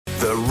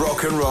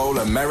Rock and Roll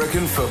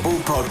American Football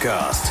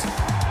Podcast.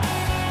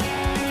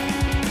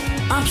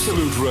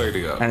 Absolute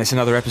Radio. And it's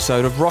another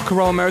episode of Rock and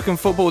Roll American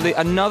Football,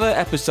 another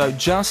episode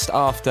just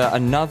after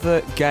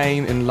another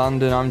game in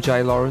London. I'm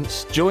Jay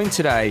Lawrence, joined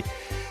today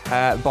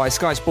by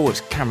Sky Sports'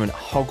 Cameron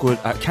Hogwood.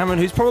 Cameron,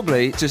 who's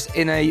probably just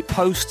in a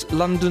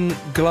post-London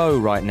glow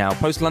right now,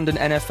 post-London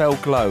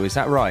NFL glow, is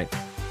that right?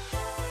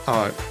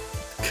 Oh,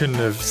 couldn't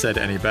have said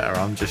it any better.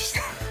 I'm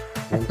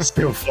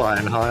still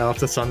flying high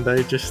after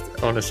Sunday. Just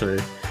honestly,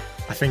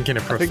 I think in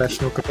a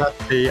professional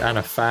capacity and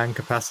a fan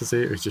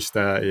capacity, it was just,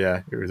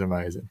 it was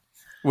amazing.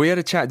 We had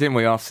a chat, didn't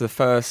we, after the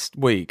first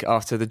week,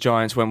 after the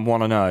Giants went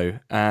 1-0,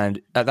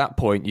 and at that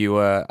point you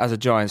were, as a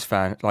Giants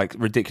fan, like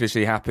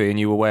ridiculously happy, and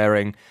you were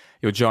wearing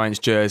your Giants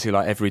jersey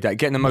like every day,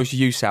 getting the most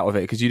use out of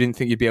it because you didn't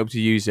think you'd be able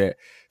to use it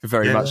for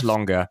very much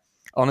longer.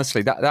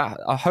 Honestly, that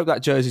I hope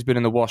that jersey's been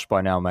in the wash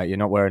by now, mate. You're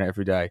not wearing it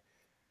every day.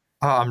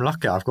 Oh, I'm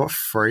lucky. I've got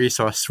 3,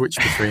 so I switch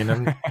between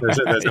them. There's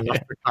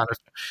enough kind of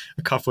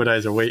a couple of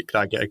days a week that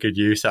I get a good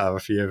use out of a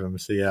few of them.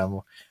 So yeah,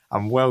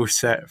 I'm well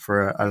set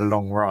for a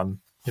long run,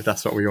 if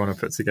that's what we want to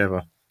put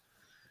together.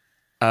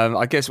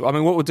 What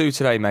we'll do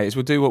today, mate, is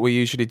we'll do what we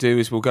usually do,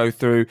 is we'll go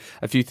through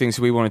a few things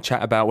that we want to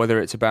chat about,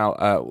 whether it's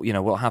about,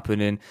 what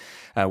happened in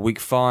week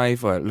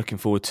 5, or looking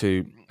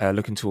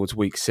towards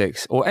week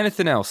 6, or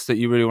anything else that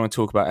you really want to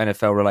talk about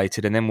NFL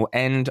related. And then we'll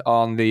end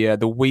on the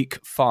week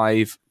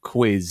 5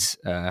 quiz,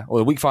 or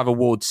the week 5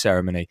 awards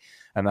ceremony,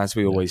 as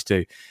we always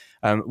do.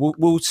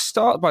 We'll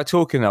start by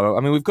talking, though.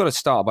 I mean, we've got to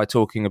start by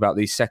talking about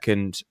the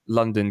second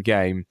London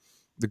game,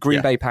 the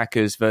Green Bay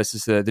Packers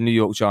versus the New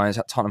York Giants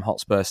at Tottenham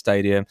Hotspur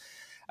Stadium.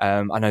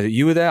 I know that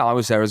you were there. I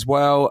was there as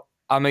well.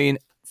 I mean,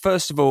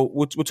 first of all,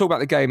 we'll talk about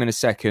the game in a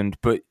second,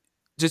 but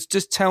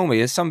just tell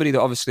me, as somebody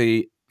that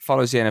obviously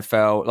follows the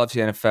NFL, loves the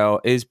NFL,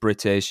 is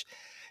British,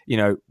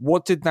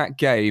 what did that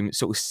game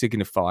sort of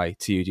signify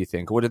to you, do you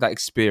think? Or what did that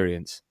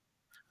experience?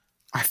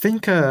 I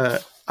think I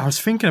was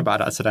thinking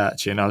about that today,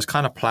 actually, and I was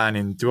kind of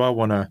planning, do I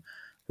want to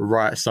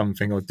write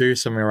something or do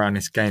something around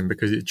this game?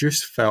 Because it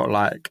just felt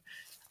like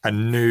a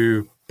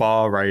new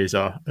bar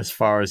raiser as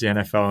far as the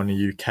NFL in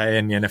the UK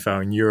and the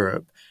NFL in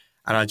Europe.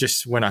 And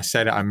when I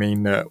said it, I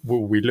mean that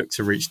we look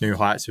to reach new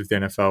heights with the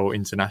NFL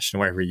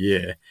International every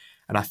year.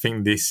 And I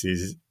think this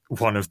is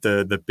one of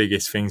the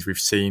biggest things we've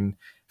seen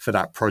for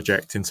that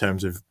project in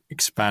terms of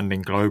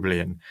expanding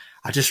globally. And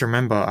I just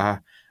remember I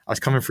was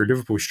coming through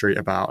Liverpool Street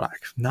about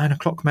like 9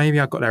 o'clock maybe.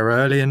 I got there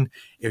early and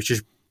it was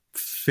just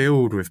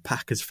filled with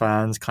Packers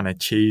fans, kind of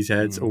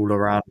cheeseheads all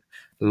around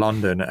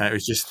London. And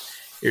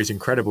it was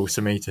incredible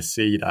to me to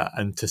see that,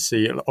 and to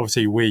see,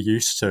 obviously we're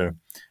used to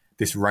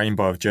this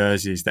rainbow of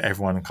jerseys that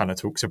everyone kind of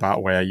talks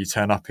about, where you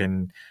turn up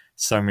in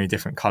so many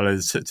different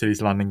colours to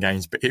these London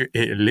games, but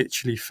it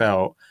literally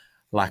felt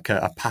like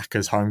a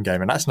Packers home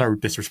game. And that's no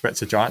disrespect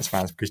to Giants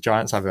fans, because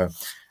Giants have a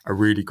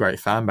really great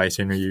fan base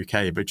in the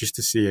UK, but just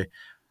to see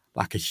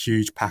a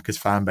huge Packers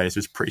fan base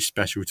was pretty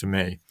special to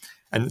me.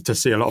 And to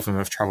see a lot of them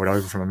have travelled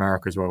over from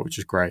America as well, which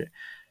is great.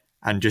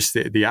 And just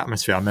the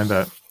atmosphere, I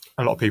remember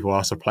a lot of people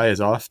asked the players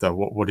after,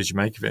 what did you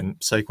make of it? And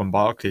Saquon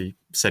Barkley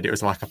said it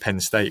was like a Penn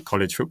State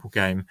college football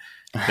game.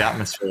 The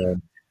atmosphere,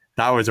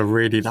 that was a cool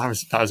thing to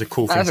hear.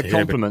 That's a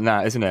compliment,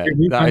 that, isn't it?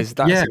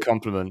 That's a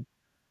compliment.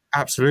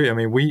 Absolutely. I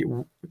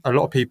mean, a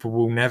lot of people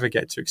will never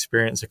get to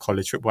experience a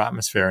college football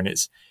atmosphere, and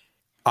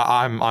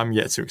I'm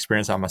yet to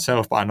experience that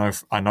myself, but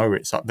I know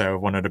it's up there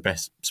with one of the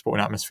best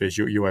sporting atmospheres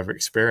you ever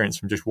experience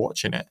from just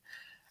watching it.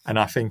 And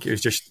I think it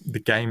was just the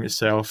game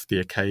itself, the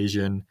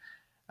occasion,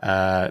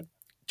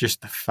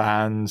 just the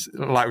fans.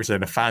 Like we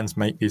said, the fans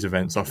make these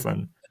events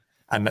often,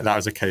 and that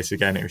was the case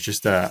again. It was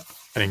just an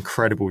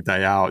incredible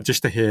day out.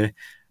 Just to hear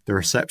the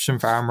reception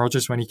for Aaron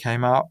Rodgers when he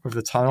came out of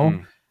the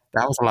tunnel,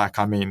 that was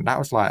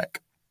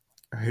like,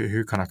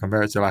 who can I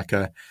compare it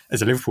to?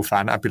 As a Liverpool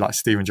fan, that'd be like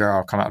Steven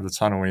Gerrard come out of the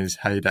tunnel in his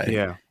heyday.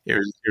 Yeah, it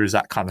was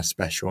that kind of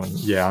special. And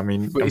yeah, I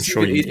mean, but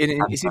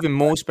it's even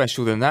more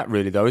special than that,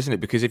 really, though, isn't it?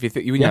 Because if if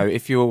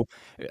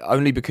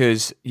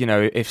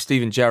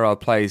Steven Gerrard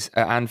plays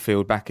at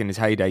Anfield back in his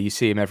heyday, you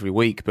see him every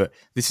week. But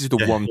this is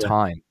the one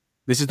time.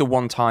 This is the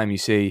one time you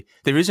see.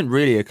 There isn't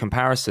really a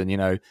comparison.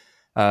 You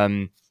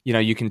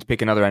can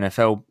pick another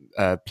NFL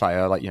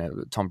player like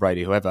Tom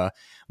Brady, whoever,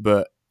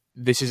 but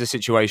this is a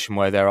situation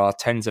where there are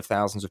tens of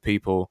thousands of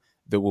people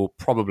that will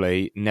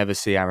probably never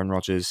see Aaron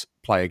Rodgers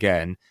play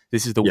again.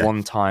 This is the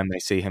one time they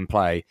see him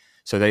play.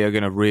 So they are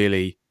going to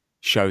really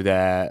show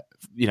their,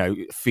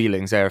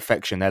 feelings, their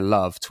affection, their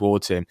love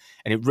towards him.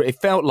 And it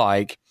felt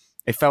like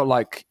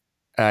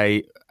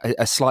a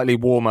slightly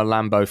warmer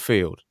Lambeau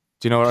Field.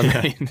 Do you know what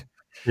I mean?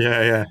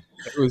 Yeah.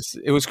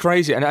 It was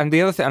crazy. And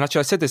the other thing, and actually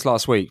I said this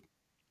last week,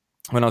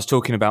 when I was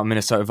talking about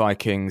Minnesota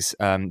Vikings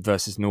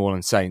versus New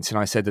Orleans Saints, and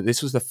I said that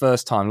this was the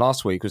first time,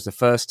 last week was the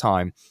first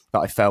time that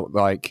I felt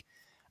like,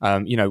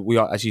 we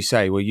are, as you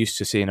say, we're used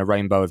to seeing a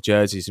rainbow of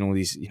jerseys and all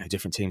these,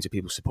 different teams that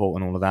people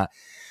support and all of that.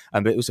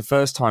 But it was the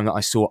first time that I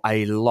saw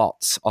a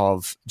lot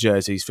of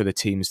jerseys for the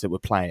teams that were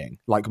playing,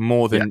 like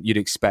more than you'd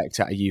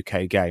expect at a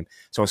UK game.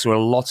 So I saw a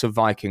lot of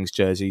Vikings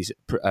jerseys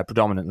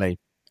predominantly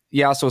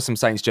I saw some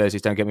Saints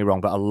jerseys, don't get me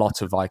wrong, but a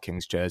lot of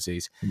Vikings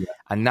jerseys. Yeah.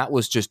 And that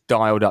was just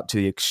dialed up to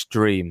the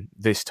extreme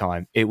this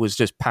time. It was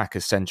just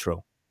Packers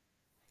Central.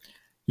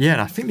 Yeah,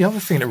 and I think the other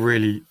thing that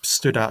really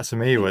stood out to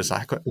me was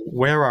like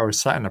where I was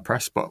sat in the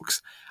press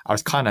box, I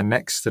was kind of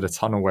next to the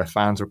tunnel where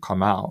fans would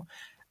come out.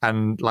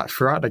 And like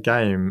throughout the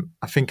game,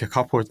 I think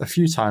a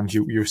few times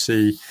you'll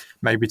see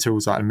maybe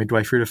towards like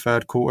midway through the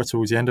third quarter,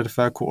 towards the end of the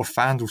third quarter,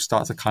 fans will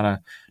start to kind of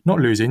not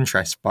lose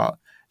interest, but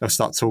they'll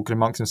start talking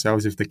amongst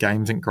themselves if the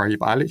game isn't great.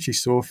 But I literally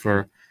saw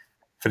for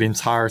the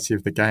entirety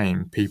of the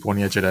game, people on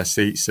the edge of their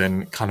seats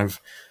and kind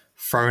of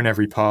throwing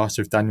every pass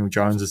with Daniel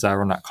Jones as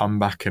they're on that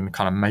comeback and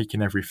kind of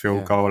making every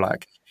field goal.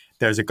 Like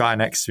there was a guy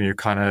next to me who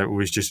kind of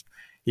was just,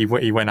 he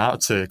went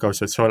out to go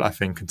to the toilet, I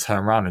think, and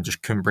turn around and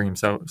just couldn't bring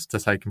himself to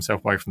take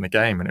himself away from the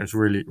game. And it was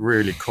really,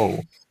 really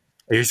cool.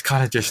 It was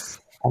kind of just,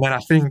 and then I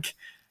think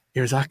it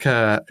was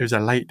a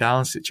late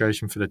down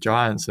situation for the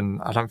Giants,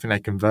 and I don't think they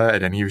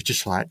converted. And he was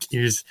just like, he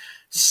was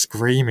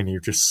screaming. He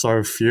was just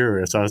so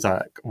furious. I was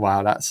like,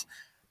 wow, that's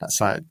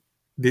like,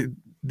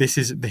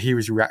 he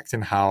was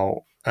reacting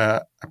how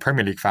a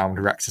Premier League fan would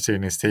react to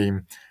seeing his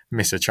team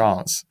miss a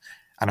chance.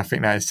 And I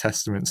think that is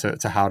testament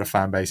to how the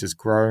fan base has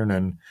grown.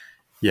 And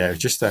yeah, it was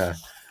just I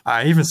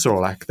even saw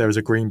like there was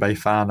a Green Bay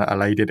fan, a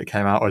lady that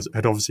came out,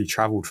 had obviously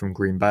travelled from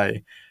Green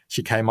Bay.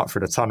 She came up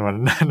through the tunnel,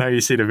 and I know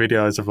you see the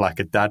videos of like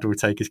a dad will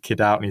take his kid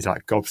out and he's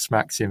like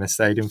gobsmacked in the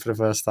stadium for the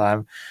first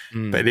time.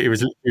 But it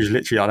was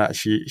literally like that.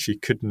 She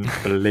couldn't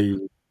believe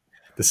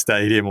the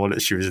stadium or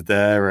that she was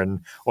there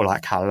or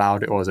like how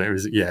loud it was. And it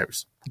was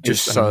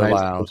just so amazing.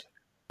 loud.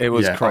 It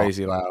was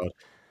crazy loud.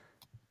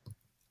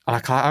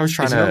 Like I was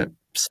trying to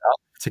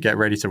get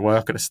ready to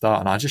work at the start,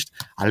 and I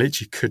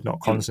literally could not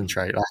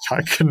concentrate. Like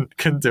I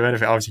couldn't do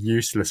anything. I was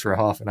useless for a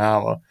half an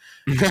hour.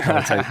 You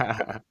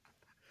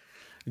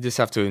just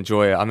have to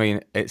enjoy it. I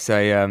mean, it's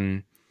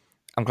I'm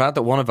glad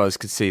that one of us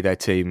could see their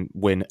team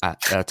win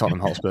at Tottenham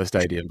Hotspur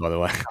Stadium. By the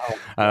way,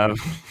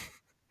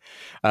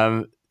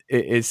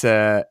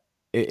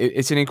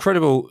 it's an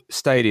incredible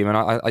stadium, and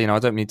I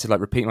don't mean to like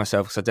repeat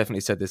myself because I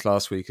definitely said this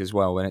last week as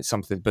well. And it's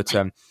something, but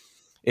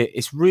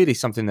it's really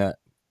something that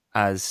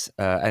as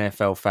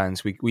NFL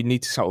fans we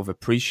need to sort of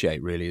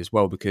appreciate really as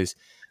well, because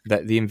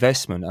that the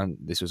investment, and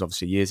this was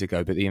obviously years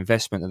ago, but the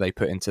investment that they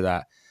put into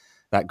that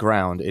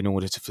ground in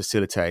order to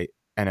facilitate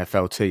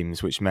NFL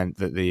teams, which meant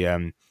that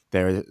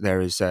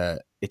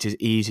it is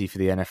easy for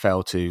the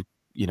NFL to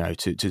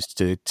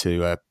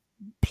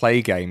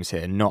play games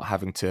here, not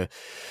having to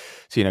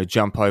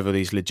jump over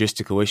these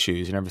logistical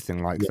issues and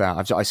everything like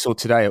that. I saw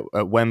today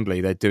at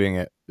Wembley,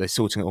 they're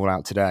sorting it all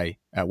out today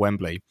at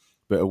Wembley,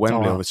 but at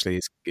Wembley obviously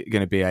it's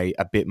going to be a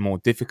bit more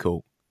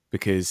difficult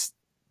because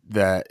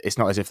it's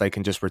not as if they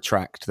can just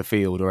retract the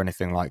field or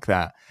anything like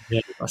that.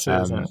 Yeah, that's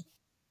it, isn't it?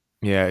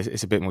 Yeah,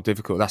 it's a bit more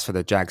difficult. That's for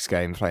the Jags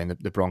game playing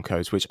the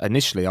Broncos, which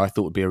initially I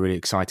thought would be a really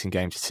exciting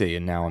game to see,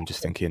 and now I'm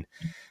just thinking,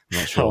 I'm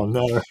not sure. Oh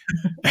no.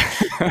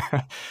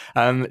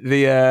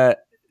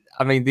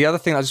 The other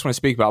thing I just want to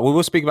speak about,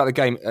 we'll speak about the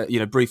game,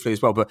 briefly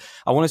as well, but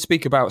I want to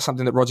speak about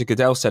something that Roger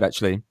Goodell said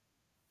actually.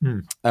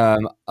 I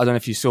don't know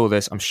if you saw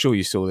this. I'm sure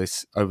you saw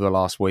this over the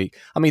last week.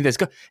 I mean, if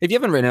you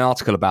haven't written an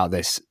article about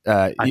this,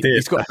 I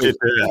did. I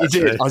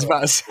was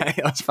about to say,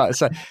 that's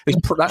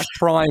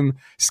prime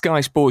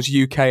Sky Sports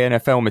UK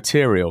NFL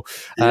material.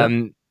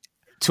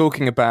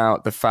 Talking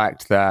about the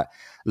fact that,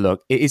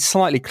 look, it is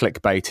slightly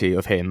clickbaity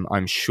of him,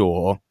 I'm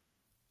sure,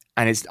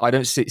 and I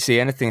don't see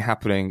anything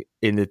happening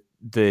in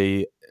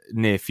the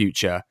near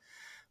future,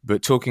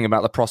 but talking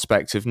about the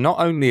prospect of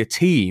not only a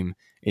team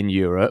in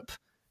Europe,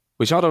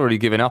 which I'd already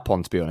given up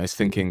on, to be honest,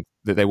 thinking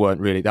that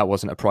that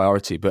wasn't a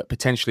priority, but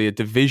potentially a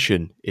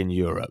division in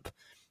Europe,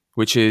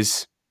 which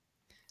is,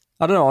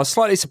 I don't know, I was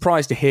slightly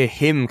surprised to hear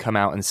him come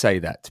out and say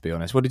that, to be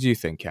honest. What did you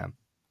think, Cam?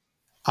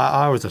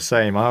 I was the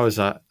same.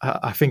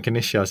 I think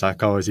initially I was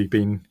like, has he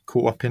been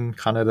caught up in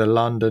kind of the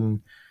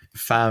London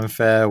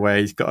fanfare where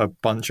he's got a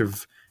bunch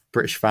of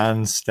British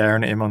fans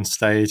staring at him on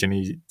stage and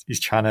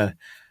he's trying to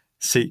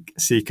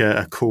seek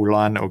a cool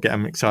line that will get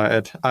him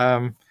excited.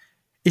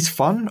 It's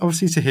fun,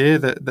 obviously, to hear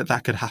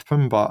that could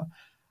happen, but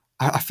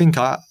I think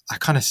I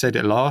kind of said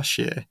it last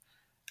year.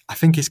 I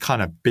think it's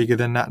kind of bigger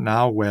than that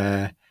now,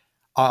 where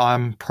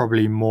I'm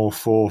probably more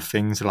for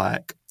things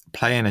like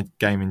playing a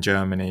game in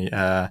Germany,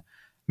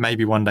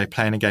 maybe one day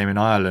playing a game in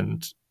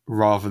Ireland,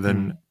 rather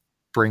than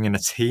bringing a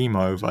team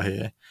over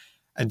here.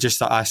 And just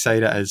that I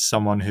say that as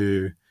someone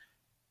who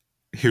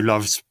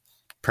loves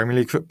Premier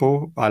League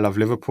football. I love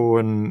Liverpool,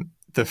 and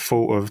the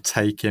thought of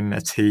taking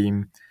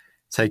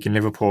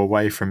Liverpool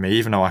away from me,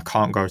 even though I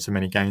can't go to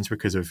many games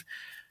because of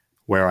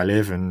where I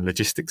live and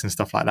logistics and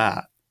stuff like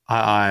that,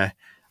 I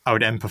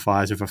would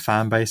empathise with a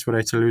fan base were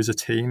they to lose a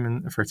team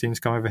and for a team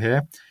to come over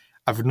here.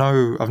 I've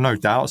no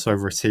doubts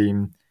over a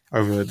team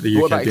over the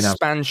UK. What about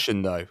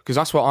expansion though? Because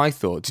that's what I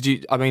thought.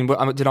 Did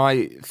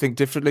I think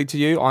differently to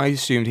you? I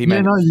assumed he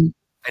meant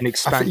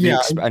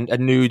a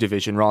new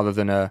division rather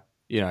than a.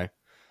 Yeah,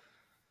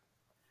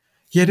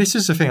 this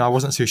is the thing. I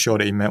wasn't too sure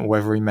that he meant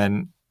whether he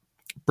meant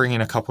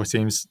bringing a couple of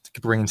teams,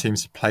 bringing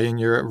teams to play in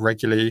Europe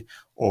regularly,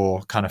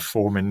 or kind of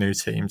forming new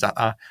teams.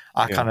 I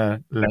kind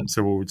of leant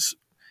towards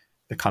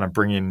the kind of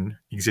bringing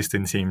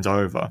existing teams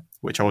over,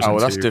 which I wasn't. Oh,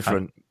 well, that's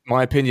different.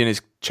 My opinion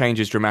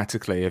changes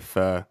dramatically if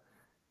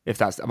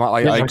that's.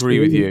 I agree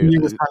with you.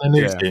 You were kind of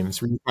new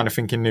teams. Were you kind of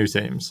thinking new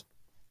teams?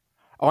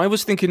 I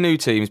was thinking new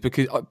teams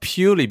because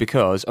purely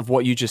because of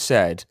what you just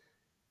said.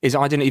 Is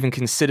I didn't even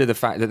consider the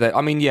fact that I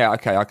mean, yeah,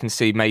 okay, I can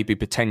see maybe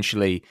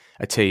potentially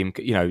a team,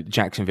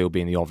 Jacksonville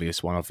being the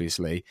obvious one,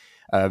 obviously.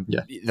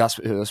 That's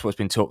what's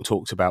been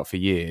talked about for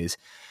years.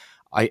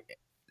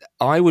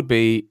 There would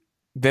be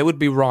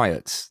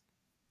riots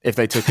if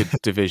they took a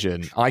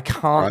division. I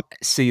can't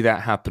see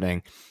that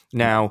happening.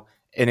 Now,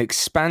 an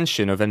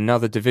expansion of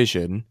another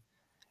division,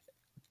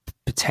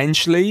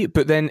 potentially,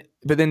 but then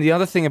the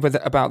other thing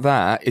about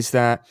that is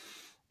that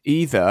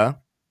either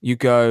you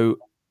go.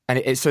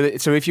 And so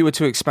if you were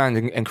to expand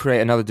and create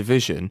another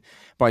division,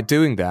 by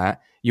doing that,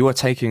 you are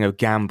taking a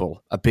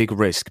gamble, a big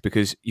risk,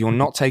 because you're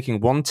not taking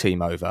one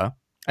team over,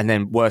 and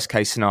then worst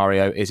case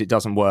scenario is it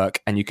doesn't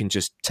work, and you can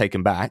just take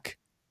them back,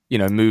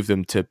 move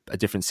them to a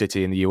different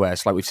city in the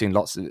US, like we've seen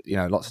lots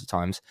of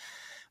times.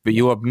 But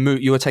you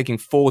are taking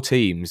 4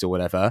 teams or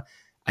whatever,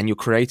 and you're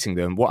creating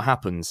them. What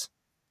happens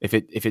if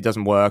it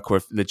doesn't work, or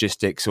if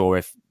logistics, or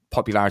if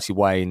popularity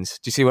wanes?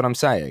 Do you see what I'm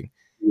saying?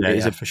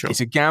 For sure. It's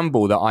a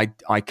gamble that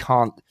I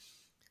can't.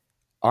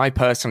 I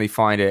personally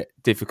find it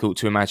difficult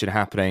to imagine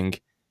happening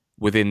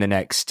within the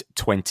next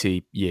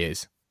 20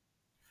 years.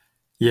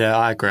 Yeah,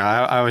 I agree.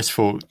 I always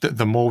thought that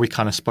the more we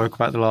kind of spoke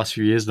about the last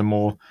few years, the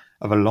more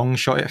of a long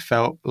shot it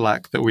felt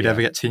like that we'd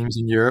ever get teams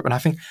in Europe. And I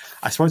think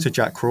I spoke to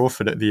Jack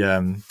Crawford at the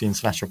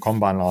International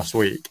Combine last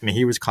week, and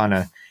he was kind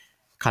of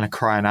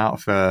crying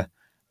out for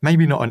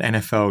maybe not an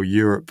NFL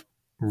Europe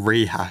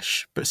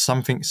rehash, but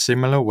something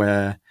similar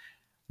where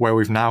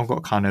we've now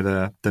got kind of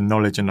the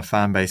knowledge and the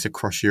fan base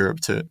across Europe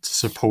to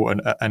support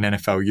an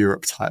NFL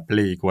Europe type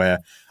league, where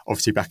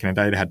obviously back in the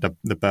day they had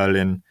the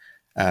Berlin,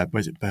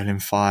 was it Berlin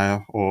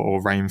Fire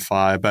or Rain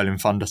Fire, Berlin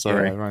Thunder,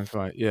 sorry. Yeah, Rain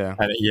Fire, yeah.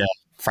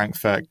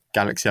 Frankfurt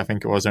Galaxy, I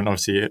think it was, and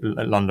obviously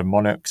London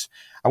Monarchs.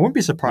 I wouldn't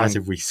be surprised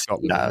if we see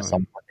that at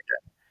some point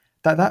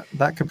again.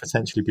 That could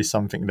potentially be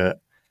something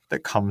that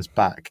comes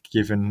back,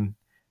 given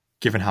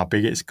how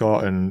big it's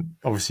got, and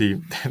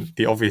obviously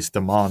the obvious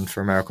demand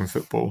for American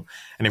football.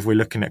 And if we're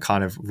looking at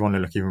we want to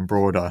look even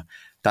broader,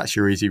 that's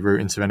your easy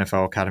route into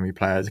NFL academy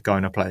players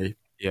going to play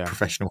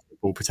professional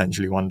football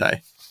potentially one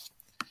day.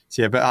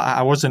 So but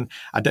I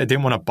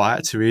didn't want to buy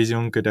it too easy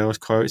on Goodell's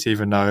quotes,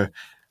 even though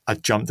I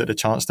jumped at the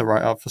chance to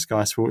write up for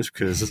Sky Sports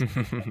because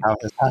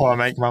how I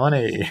make my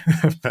money.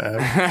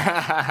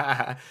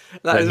 That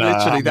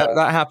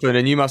happened,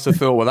 and you must have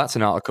thought, well, that's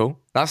an article.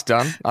 That's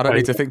done. I don't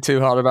need to think too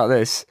hard about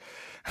this.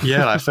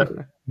 Yeah,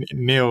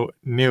 Neil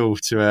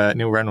Reynolds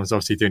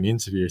obviously doing the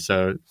interview,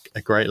 so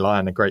a great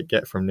line, a great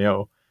get from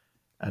Neil.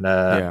 And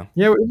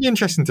it would be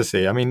interesting to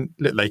see. I mean,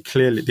 look, the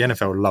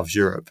NFL loves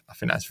Europe. I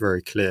think that's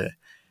very clear.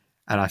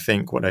 And I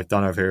think what they've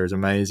done over here is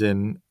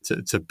amazing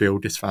to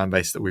build this fan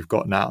base that we've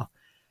got now.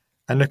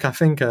 And look, I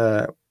think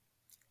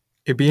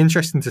it'd be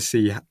interesting to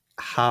see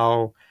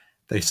how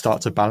they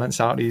start to balance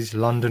out these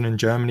London and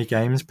Germany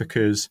games,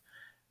 because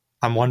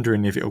I'm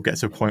wondering if it'll get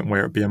to a point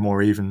where it'll be a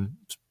more even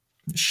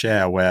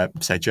share, where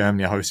say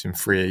Germany are hosting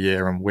 3 a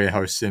year and we're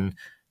hosting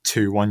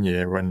 2 1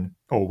 year,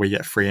 or we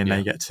get 3 and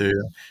they get 2.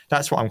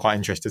 That's what I'm quite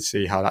interested to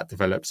see how that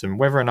develops, and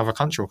whether another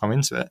country will come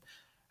into it.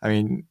 I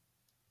mean,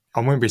 I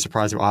wouldn't be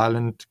surprised if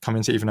Ireland come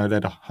into it, even though they're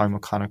the home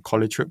of kind of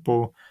college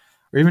football,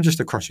 or even just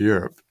across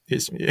Europe.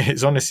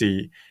 It's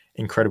honestly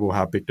incredible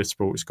how big the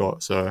sport's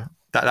got. So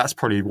that's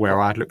probably where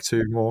I'd look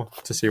to more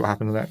to see what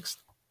happens next.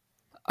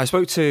 I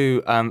spoke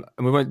to, and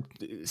we won't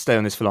stay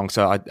on this for long,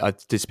 so I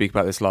did speak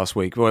about this last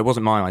week. Well, it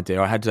wasn't my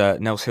idea. I had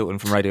Nels Hilton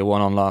from Radio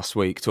 1 on last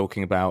week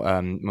talking about,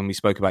 when we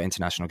spoke about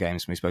international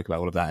games, when we spoke about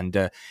all of that,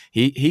 and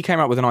he came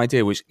up with an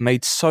idea which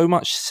made so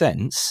much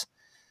sense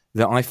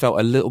that I felt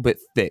a little bit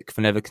thick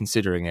for never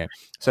considering it.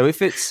 So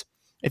if it's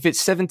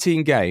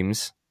 17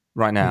 games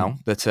right now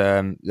that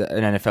an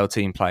NFL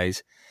team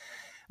plays,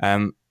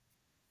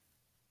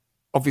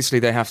 obviously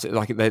they have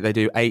to, they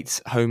do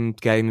 8 home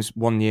games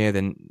 1 year,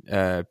 then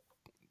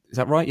is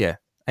that right? Yeah,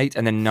 8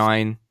 and then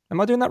 9. Am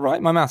I doing that right?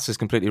 My maths is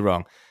completely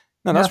wrong.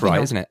 No, that's right,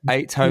 isn't it?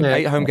 8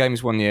 home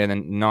games 1 year,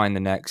 then 9 the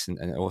next,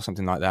 or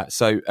something like that.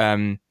 So,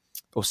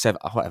 or 7,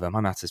 whatever. My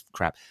maths is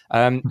crap.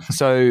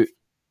 So,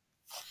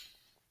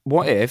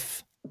 what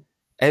if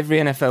every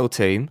NFL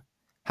team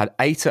had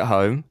 8 at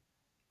home,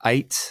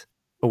 8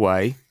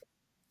 away,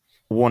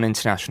 1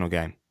 international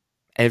game?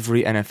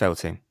 Every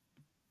NFL team.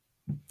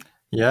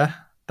 Yeah,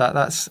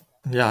 that's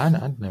I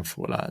never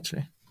thought that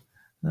actually.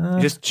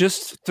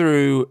 Just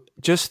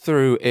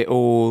through it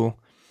all,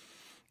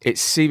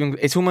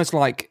 it's almost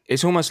like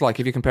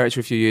if you compare it to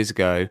a few years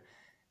ago,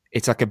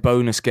 it's like a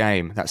bonus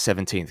game, that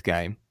 17th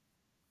game.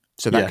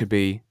 So that could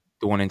be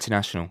the 1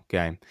 international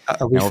game.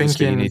 Are we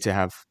thinking you need to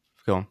have?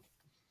 Go on.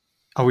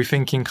 Are we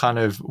thinking kind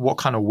of what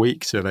kind of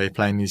weeks are they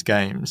playing these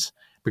games?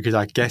 Because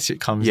I guess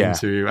it comes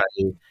into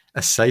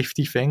a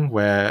safety thing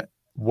where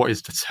what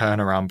is the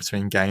turnaround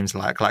between games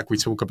like? Like we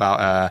talk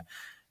about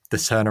the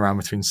turnaround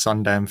between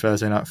Sunday and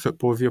Thursday night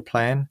football if you're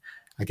playing.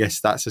 I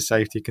guess that's a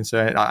safety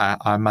concern.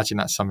 I imagine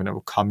that's something that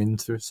will come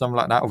into something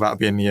like that without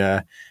being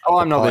the.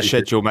 I'm not the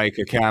schedule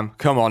maker, Cam.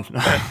 Come on.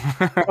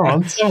 Come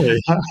on, sorry.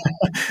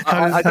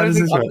 How does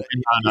this work?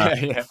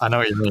 I know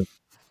what you mean.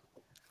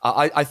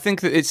 I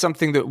think that it's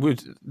something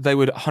that they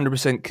would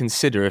 100%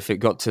 consider if it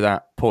got to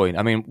that point.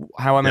 I mean,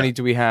 how many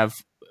do we have?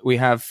 We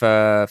have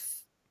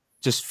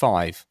just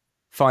five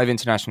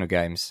international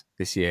games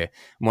this year.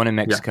 One in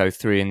Mexico,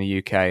 3 in the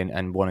UK,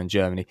 and 1 in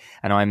Germany.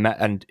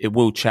 And it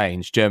will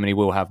change. Germany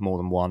will have more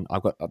than one.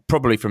 I've got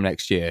probably from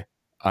next year.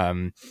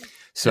 And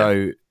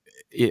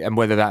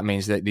whether that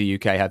means that the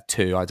UK have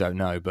 2, I don't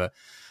know. But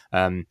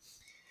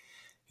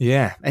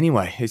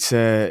anyway, it's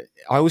I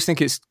always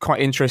think it's quite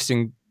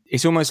interesting.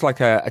 It's almost like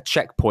a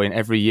checkpoint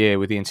every year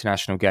with the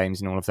international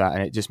games and all of that,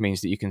 and it just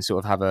means that you can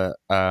sort of have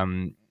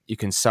you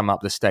can sum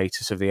up the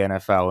status of the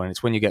NFL, and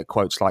it's when you get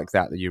quotes like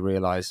that you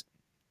realise,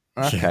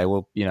 okay,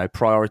 well,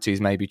 priorities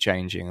may be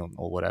changing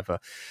or whatever.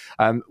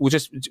 We'll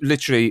just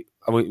literally,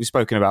 we've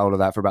spoken about all of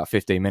that for about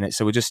 15 minutes,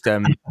 so we'll just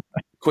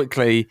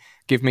quickly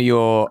give me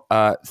your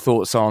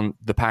thoughts on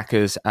the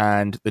Packers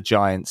and the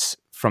Giants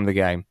from the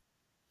game.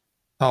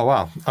 Oh,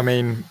 wow. I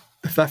mean,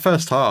 that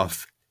first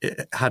half,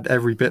 it had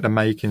every bit the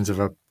makings of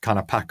a kind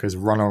of Packers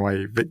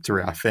runaway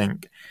victory, I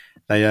think.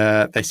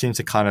 They seemed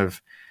to kind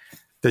of...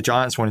 The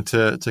Giants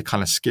wanted to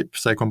kind of skip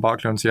Saquon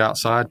Barkley onto the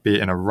outside, be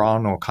it in a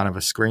run or kind of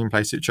a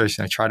screenplay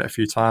situation. They tried it a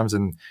few times,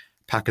 and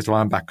Packers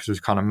linebackers was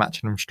kind of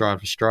matching them stride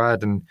for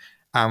stride. And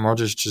Aaron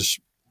Rodgers just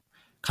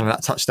kind of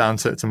that touchdown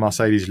to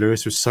Mercedes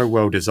Lewis was so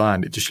well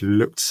designed. It just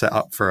looked set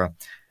up for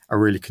a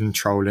really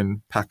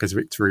controlling Packers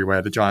victory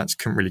where the Giants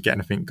couldn't really get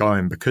anything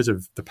going because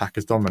of the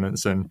Packers'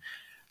 dominance. And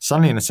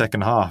suddenly in the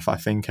second half, I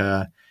think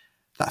that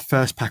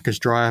first Packers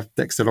drive,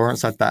 Dexter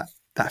Lawrence had that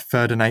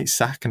 3rd and 8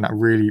 sack, and that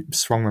really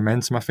swung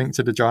momentum, I think,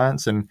 to the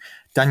Giants. And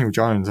Daniel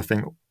Jones, I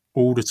think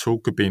all the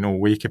talk had been all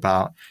week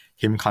about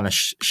him kind of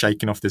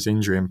shaking off this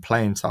injury and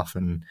playing tough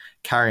and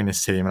carrying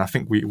his team. And I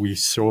think we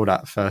saw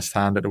that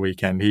firsthand at the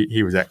weekend.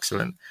 He was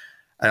excellent.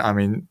 I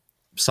mean,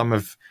 some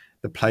of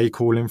the play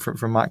calling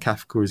from Mike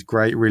Kafka was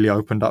great, really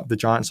opened up the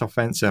Giants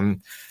offense.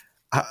 And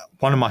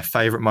one of my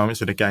favourite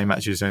moments of the game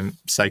actually is when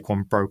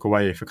Saquon broke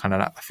away for kind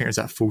of that, I think it was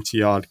that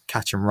 40-yard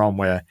catch and run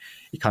where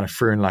he kind of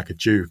threw in like a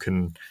juke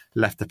and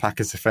left the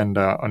Packers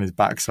defender on his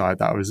backside.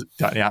 The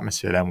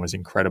atmosphere then was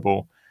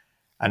incredible.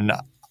 And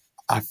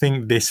I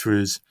think this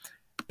was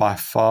by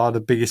far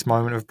the biggest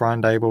moment of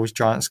Brian Daboll's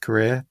Giants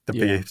career, the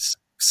biggest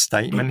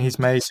statement he's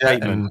made.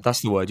 Statement,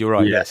 that's the word, you're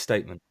right,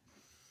 statement.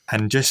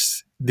 And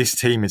just this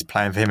team is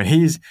playing for him,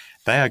 and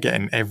they are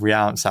getting every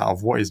ounce out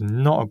of what is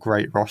not a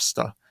great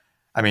roster.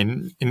 I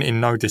mean, in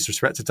no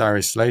disrespect to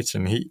Darius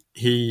Slayton,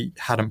 he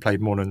hadn't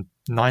played more than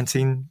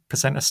 19%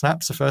 of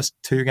snaps the first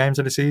 2 games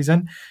of the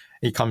season.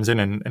 He comes in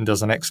and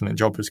does an excellent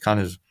job as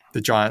kind of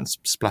the Giants'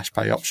 splash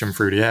play option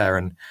through the air.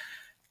 And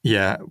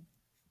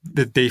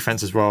the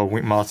defense as well.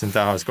 Wink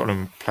Martindale has got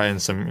them playing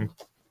some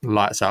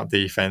lights out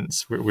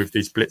defense with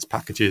these blitz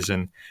packages,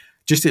 and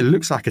just it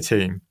looks like a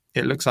team.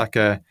 It looks like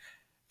a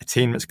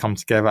team that's come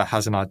together,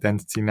 has an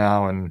identity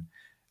now. And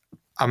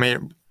I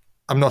mean,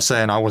 I'm not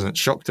saying I wasn't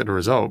shocked at the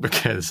result,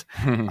 because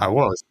I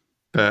was,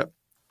 but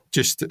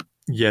just,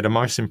 the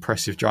most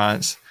impressive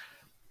Giants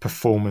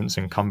performance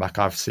and comeback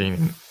I've seen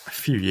in a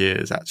few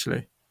years,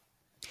 actually.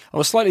 I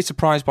was slightly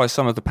surprised by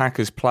some of the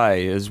Packers'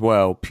 play as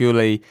well,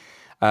 purely.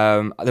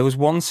 There was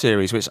one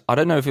series, which I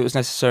don't know if it was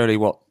necessarily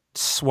what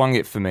swung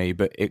it for me,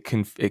 but it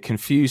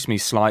confused me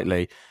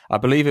slightly. I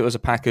believe it was a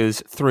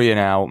Packers 3 and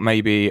out,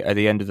 maybe at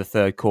the end of the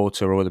 3rd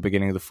quarter or the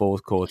beginning of the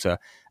 4th quarter.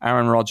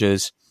 Aaron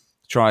Rodgers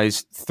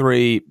tries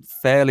 3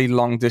 fairly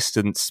long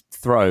distance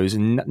throws,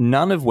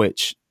 none of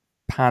which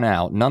pan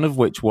out, none of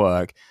which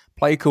work.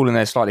 Play calling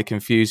there slightly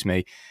confused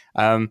me.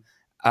 And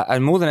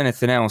more than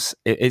anything else,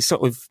 it's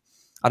sort of,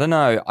 I don't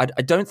know, I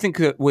don't think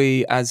that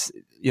we as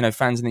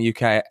fans in the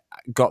UK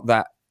got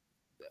that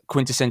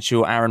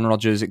quintessential Aaron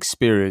Rodgers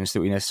experience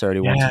that we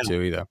necessarily wanted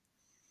to either.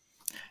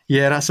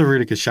 Yeah, that's a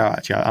really good shout,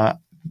 actually.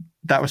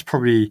 That was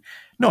probably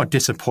not a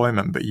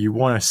disappointment, but you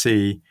want to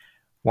see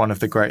one of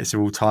the greatest of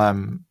all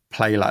time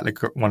play like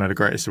one of the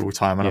greatest of all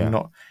time. And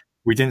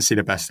we didn't see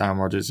the best Aaron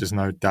Rodgers, there's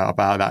no doubt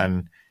about that.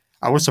 And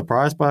I was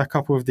surprised by a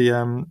couple of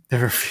there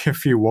were a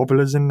few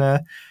wobblers in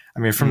there. I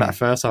mean, from that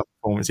first half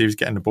performance, he was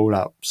getting the ball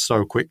out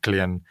so quickly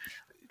and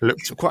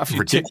looked quite a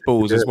few tip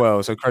balls as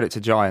well. So credit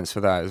to Giants for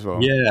that as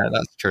well. Yeah,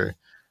 that's true.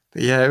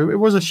 But it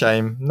was a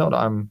shame. Not that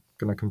I'm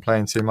going to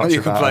complain too much.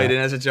 You're complaining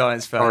as a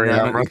Giants fan. But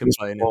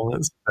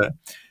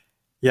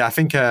I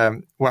think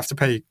we'll have to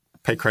pay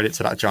credit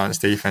to that Giants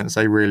defense.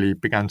 They really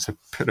began to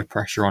put the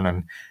pressure on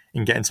and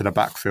get into the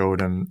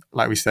backfield. And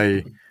like we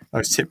say,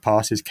 those tip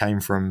passes came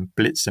from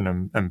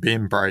blitzing and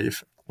being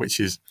brave, which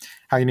is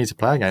how you need to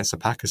play against the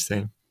Packers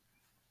team.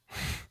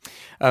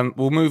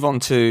 We'll move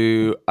on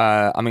to,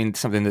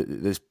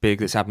 something that's big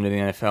that's happened in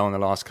the NFL in the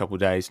last couple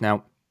of days.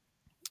 Now,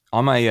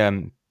 I'm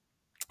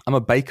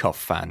a Bake Off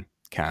fan,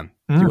 Cam.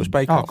 Do you watch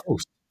Bake Off? Of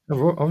course.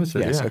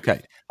 Obviously, Yes, yeah.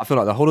 okay. I feel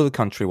like the whole of the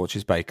country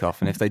watches Bake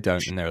Off, and if they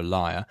don't, then they're a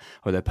liar,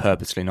 or they're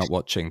purposely not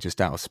watching just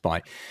out of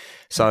spite.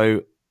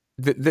 So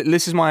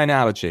this is my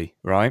analogy,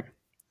 right?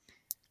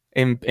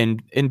 In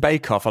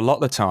Bake Off, a lot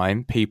of the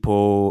time,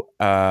 people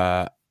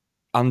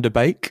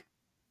underbake,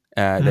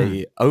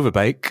 they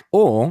overbake,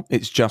 or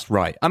it's just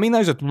right. I mean,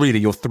 those are really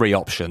your three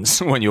options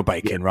when you're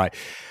baking, right?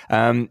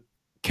 Can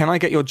I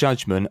get your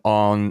judgment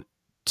on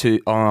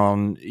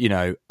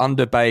underbaked,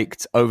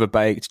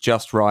 overbaked,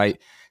 just right,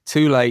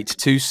 too late,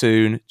 too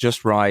soon,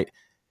 just right?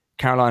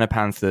 Carolina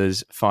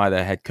Panthers fire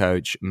their head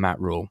coach Matt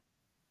Rule.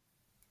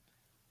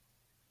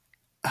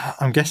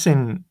 I'm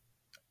guessing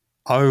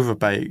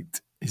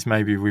overbaked is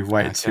maybe we've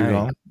waited too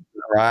long,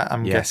 right?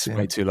 I'm guessing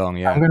way too long.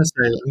 Yeah, I'm gonna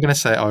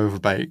say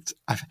overbaked.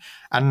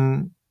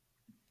 And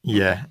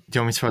yeah, do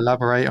you want me to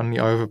elaborate on the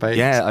overbaked?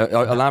 Yeah,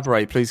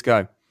 elaborate, please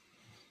go.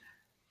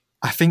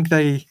 I think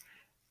they're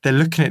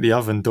looking at the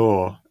oven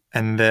door,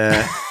 and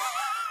the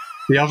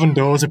oven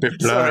door's a bit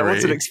blurry. Sorry, I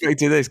wasn't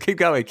expecting this. Keep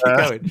going.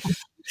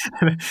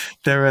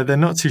 They're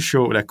not too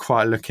sure what they're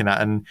quite looking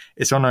at, and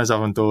it's one of those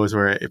oven doors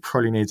where it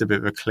probably needs a bit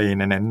of a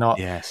clean, and they're not.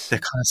 Yes. They're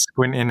kind of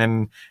squinting,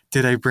 and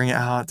do they bring it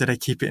out? Do they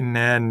keep it in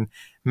there? And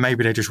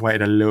maybe they just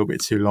waited a little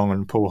bit too long,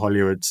 and Paul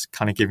Hollywood's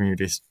kind of giving you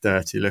this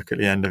dirty look at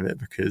the end of it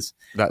because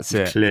that's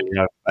it. Clearly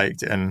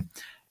overbaked it, and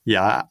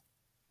yeah,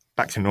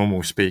 back to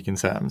normal speaking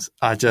terms.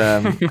 I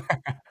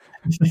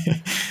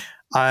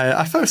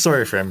felt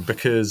sorry for him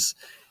because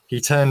he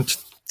turned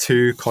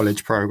 2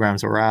 college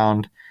programs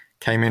around,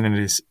 came in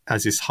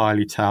as this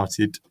highly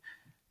touted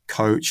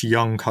coach,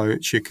 young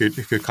coach who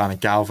could kind of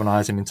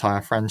galvanize an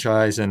entire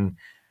franchise. And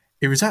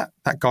it was that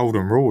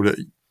golden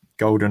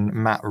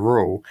Matt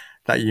rule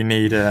that you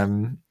need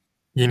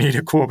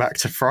a quarterback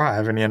to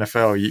thrive in the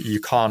NFL.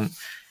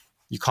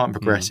 You can't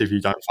progress if you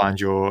don't find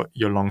your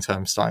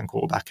long-term starting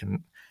quarterback.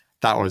 And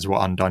that was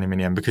what undone him in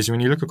the end, because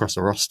when you look across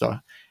the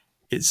roster,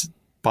 it's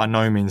by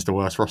no means the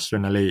worst roster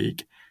in the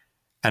league.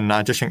 And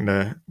I just think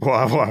what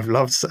I've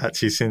loved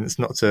actually, since,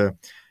 not to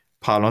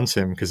pile onto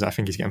him because I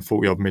think he's getting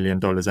 $40 odd million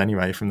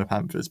anyway from the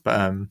Panthers,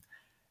 but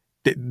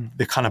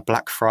the kind of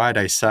Black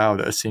Friday sale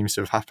that seems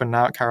to have happened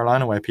now at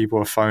Carolina, where people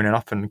are phoning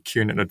up and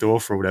queuing at the door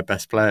for all their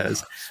best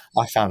players,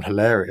 I found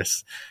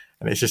hilarious.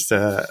 And it's just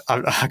I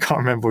can't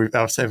remember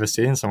else ever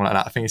seeing something like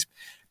that. I think it's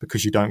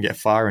because you don't get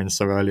firing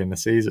so early in the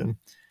season.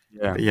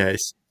 Yeah, but yeah,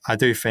 I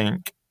do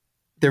think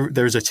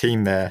there is a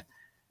team there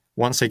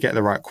once they get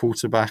the right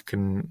quarterback,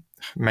 and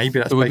maybe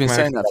that's. We've been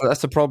saying that.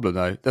 That's the problem,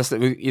 though.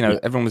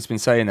 Everyone has been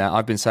saying that.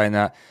 I've been saying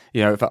that.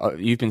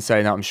 You've been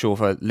saying that, I'm sure,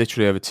 for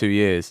literally over 2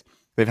 years.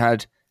 They've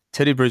had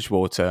Teddy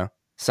Bridgewater,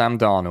 Sam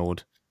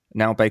Darnold,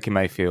 now Baker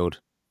Mayfield.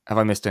 Have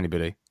I missed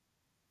anybody?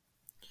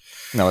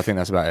 No, I think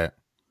that's about it.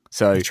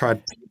 So they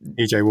tried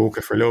EJ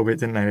Walker for a little bit,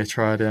 didn't they? They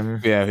tried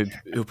him. Yeah,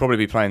 he'll probably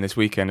be playing this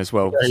weekend as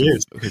well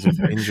because of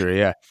injury.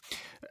 Yeah,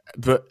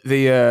 but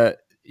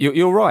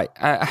you're right,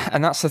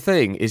 and that's the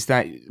thing, is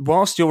that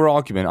whilst your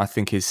argument, I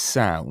think, is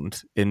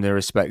sound in the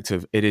respect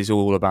of it is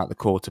all about the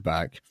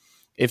quarterback,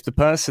 if the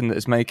person that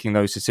is making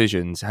those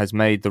decisions has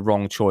made the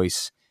wrong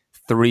choice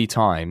 3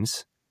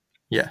 times,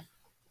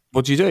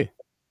 what do you do?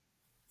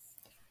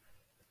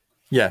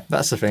 Yeah,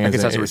 that's the thing. I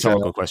guess that's a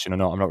rhetorical question or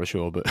not. I'm not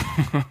sure, but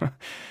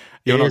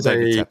you're not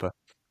David Tepper.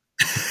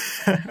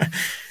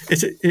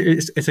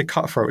 It's a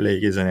cutthroat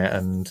league, isn't it?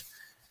 And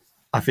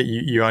I think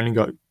you only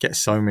get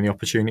so many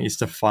opportunities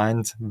to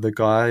find the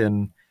guy,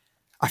 and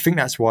I think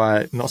that's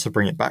why, not to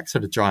bring it back to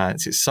the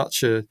Giants, it's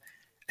such a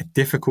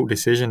difficult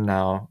decision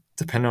now,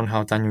 depending on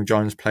how Daniel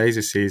Jones plays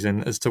this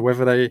season, as to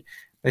whether they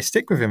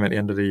stick with him at the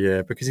end of the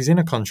year, because he's in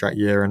a contract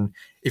year, and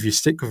if you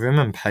stick with him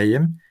and pay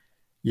him,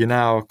 you're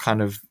now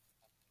kind of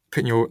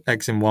putting your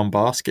eggs in one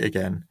basket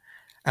again.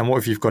 And what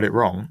if you've got it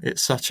wrong?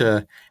 It's such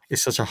a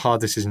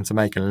hard decision to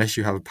make, unless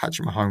you have a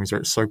Patrick Mahomes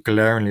where it's so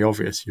glaringly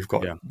obvious you've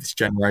got this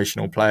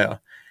generational player,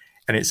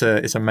 and it's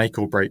a make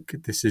or break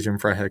decision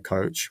for a head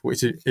coach,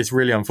 which is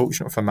really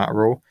unfortunate for Matt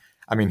Rule.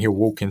 I mean, he'll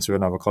walk into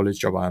another college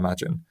job, I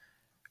imagine,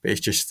 but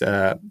it's just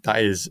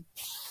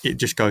it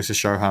just goes to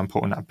show how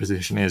important that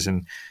position is,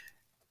 and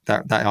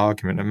that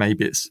argument that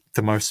maybe it's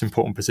the most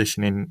important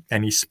position in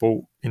any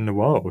sport in the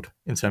world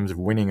in terms of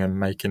winning and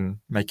making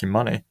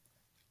money.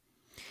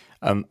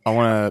 I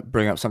want to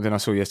bring up something I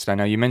saw yesterday.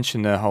 Now, you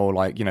mentioned the whole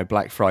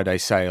Black Friday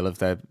sale of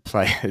their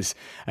players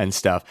and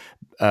stuff.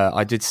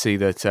 I did see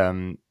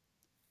that,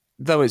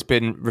 though it's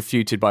been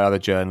refuted by other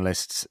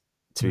journalists,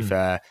 to be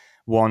fair,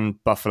 one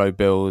Buffalo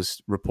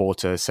Bills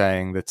reporter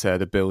saying that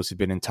the Bills had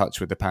been in touch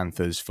with the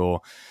Panthers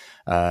for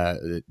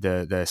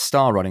their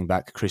star running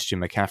back, Christian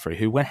McCaffrey,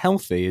 who, when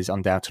healthy, is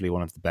undoubtedly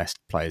one of the best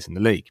players in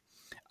the league.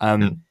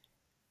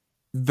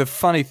 The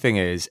funny thing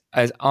is,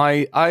 as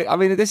I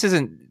mean, this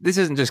isn't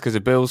just because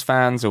of Bills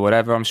fans or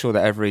whatever. I'm sure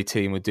that every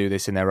team would do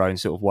this in their own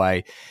sort of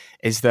way.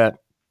 Is that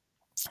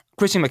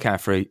Christian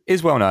McCaffrey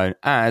is well known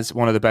as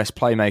one of the best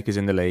playmakers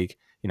in the league,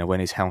 when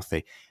he's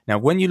healthy. Now,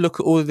 when you look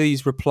at all of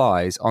these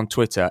replies on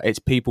Twitter, it's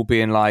people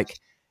being like,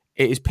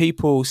 it is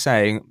people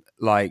saying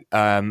like,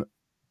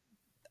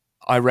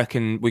 I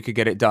reckon we could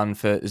get it done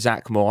for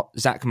Zach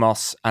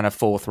Moss and a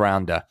fourth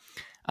rounder.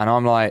 And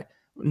I'm like,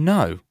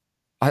 no.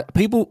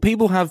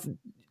 People have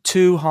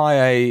too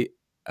high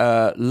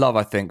a love,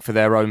 I think, for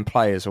their own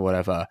players or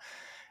whatever.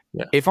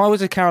 Yeah. If I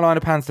was a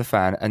Carolina Panther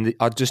fan and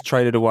I'd just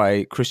traded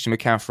away Christian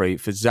McCaffrey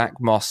for Zach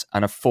Moss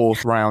and a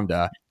fourth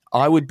rounder,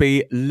 I would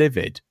be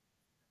livid.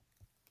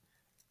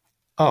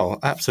 Oh,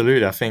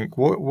 absolutely. I think,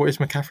 what is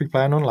McCaffrey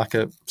playing on? Like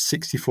a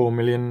 $64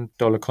 million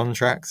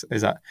contract?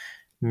 Is that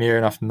near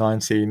enough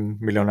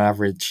 $19 million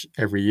average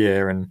every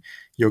year? And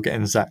you're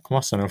getting Zach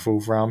Moss on a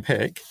fourth round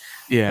pick.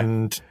 Yeah.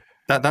 And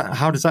that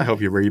how does that help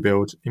you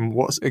rebuild in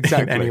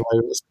Exactly. in any way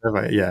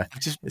whatsoever? Yeah,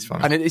 it's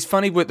funny. And it's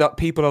funny with that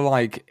people are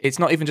like, it's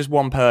not even just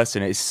one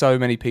person; it's so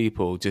many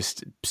people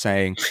just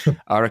saying,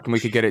 "I reckon we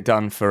could get it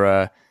done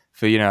for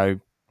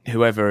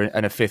whoever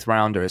and a fifth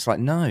rounder." It's like,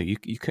 no, you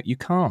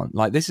can't.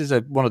 Like, this is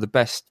one of the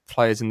best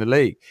players in the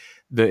league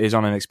that is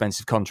on an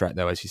expensive contract,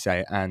 though, as you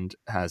say, and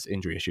has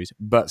injury issues,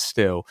 but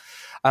still.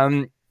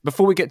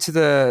 Before we get to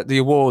the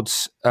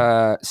awards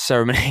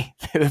ceremony,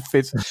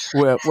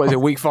 what is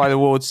it, Week 5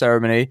 awards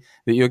ceremony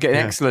that you're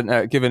getting excellent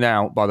at giving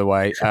out, by the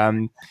way.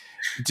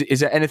 Is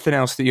there anything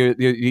else that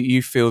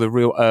you feel the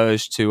real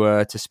urge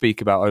to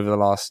speak about over the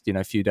last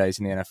few days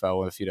in the NFL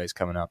or the few days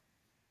coming up?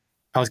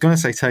 I was going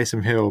to say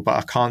Taysom Hill, but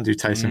I can't do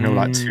Taysom Hill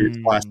like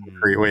twice in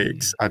 3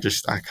 weeks. I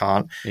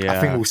can't. Yeah, I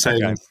think we'll say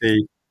and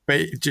see.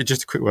 But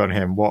just a quick word on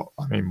him. What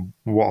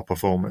a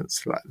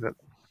performance! Like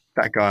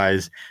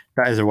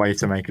that is a way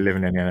to make a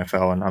living in the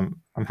NFL, and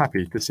I'm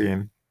happy to see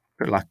him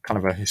put like kind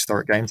of a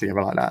historic game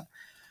together like that.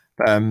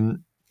 But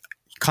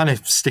kind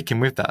of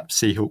sticking with that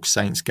Seahawks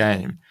Saints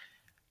game,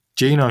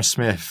 Geno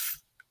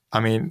Smith.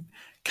 I mean,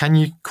 can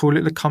you call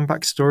it the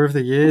comeback story of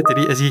the year?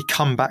 Has he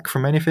come back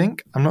from anything?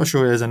 I'm not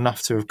sure there's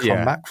enough to have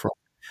come back from.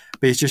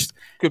 But it's just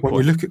when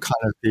you look at kind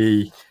of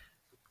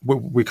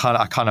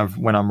I kind of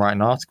when I'm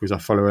writing articles, I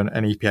follow an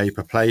EPA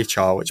per play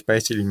chart, which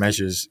basically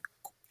measures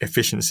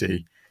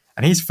efficiency.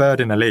 And he's third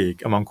in the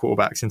league among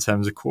quarterbacks in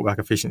terms of quarterback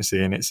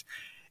efficiency. And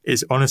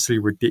it's honestly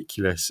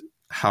ridiculous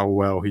how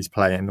well he's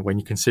playing when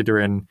you're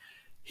considering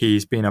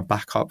he's been a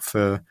backup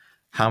for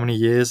how many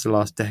years? The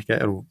last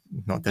decade? Or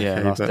not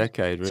decade, yeah, last but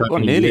decade. Really. Well,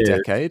 nearly a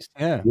decade.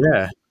 Yeah.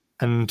 Yeah.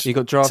 And he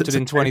got drafted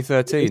in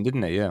 2013,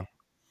 didn't he? Yeah.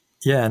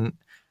 Yeah. And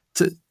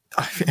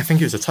I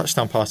think it was a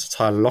touchdown pass to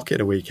Tyler Lockett at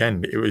the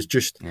weekend. It was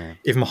just,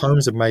 if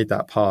Mahomes had made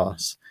that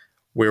pass,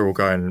 we're all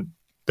going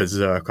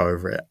berserk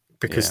over it.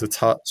 Because the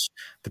touch,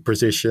 the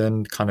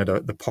position, kind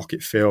of the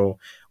pocket feel,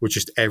 was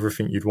just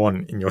everything you'd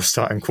want in your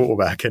starting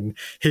quarterback. And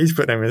he'll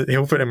put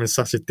them in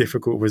such a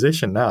difficult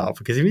position now.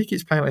 Because if he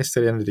keeps playing like this to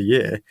the end of the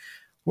year,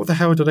 what the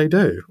hell do they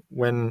do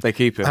when they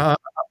keep him?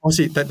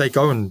 Obviously, they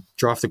go and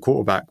draft a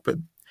quarterback, but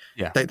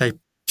they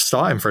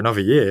start him for another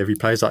year if he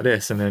plays like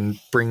this, and then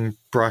bring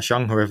Bryce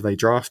Young, whoever they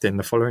draft in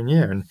the following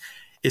year. And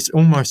it's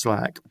almost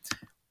like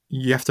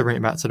you have to bring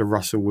it back to the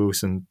Russell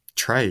Wilson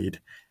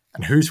trade.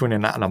 And who's winning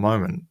that in a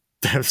moment?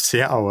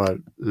 Seattle are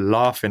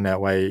laughing their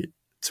way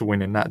to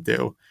winning that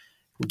deal,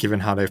 given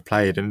how they've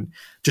played. And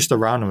just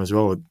around them as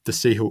well, the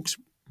Seahawks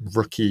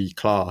rookie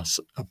class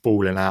are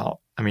balling out.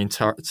 I mean,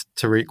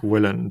 Tariq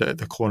Woolen, the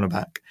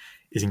cornerback,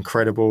 is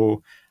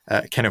incredible.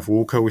 Kenneth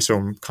Walker, we saw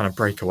him kind of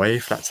break away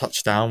for that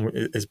touchdown,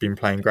 has been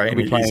playing great.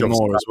 He'll be playing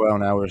more as well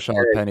now.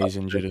 Rashad Penny's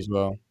injured as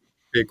well.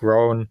 Big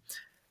role. And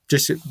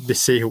just the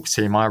Seahawks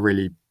team, I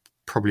really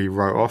probably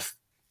wrote off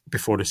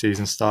before the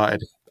season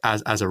started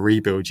as a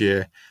rebuild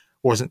year.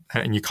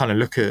 And you kind of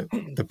look at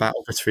the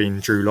battle between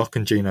Drew Lock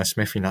and Geno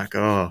Smith, and you're like,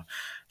 oh,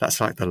 that's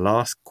like the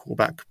last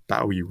quarterback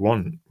battle you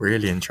want,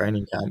 really, in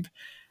training camp.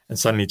 And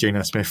suddenly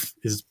Geno Smith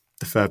is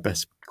the third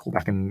best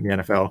quarterback in the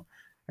NFL,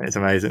 and it's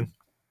amazing.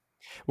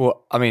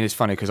 Well, I mean, it's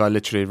funny because I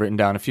literally written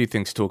down a few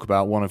things to talk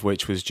about, one of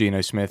which was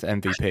Geno Smith,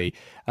 MVP.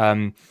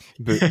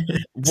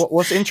 But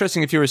what's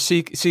interesting if you're a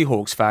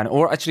Seahawks fan,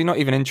 or actually not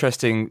even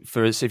interesting if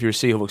you're a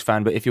Seahawks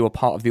fan, but if you're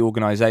part of the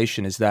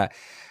organization, is that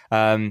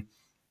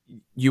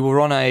you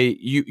were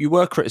you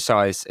were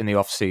criticised in the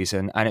off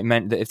season, and it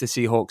meant that if the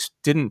Seahawks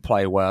didn't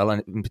play well,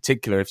 and in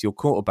particular if your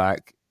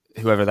quarterback,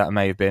 whoever that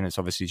may have been, it's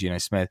obviously Geno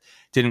Smith,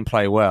 didn't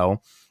play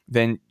well,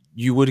 then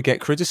you would get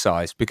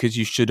criticised because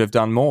you should have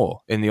done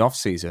more in the off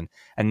season.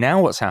 And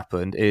now what's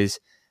happened is,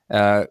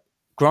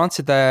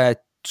 granted they're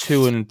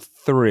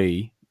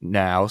 2-3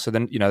 now, so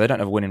then they don't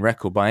have a winning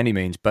record by any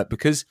means, but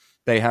because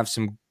they have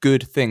some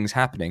good things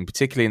happening,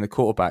 particularly in the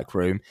quarterback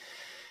room.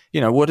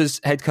 What does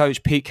head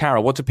coach Pete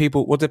Carroll? What do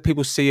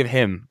people see of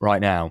him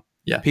right now?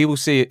 Yeah, people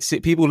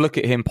people look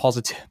at him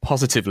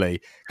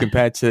positively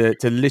compared to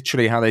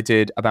literally how they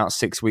did about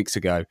 6 weeks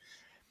ago.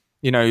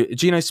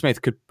 Geno Smith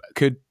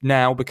could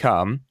now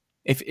become,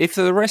 if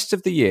for the rest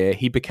of the year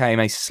he became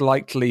a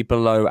slightly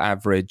below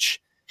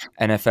average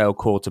NFL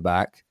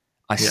quarterback,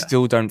 I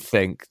still don't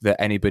think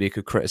that anybody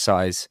could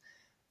criticize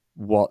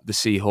what the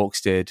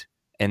Seahawks did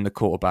in the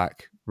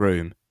quarterback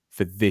room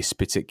for this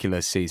particular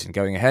season.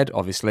 Going ahead,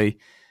 obviously,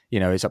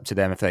 it's up to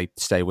them if they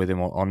stay with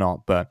him or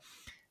not. But,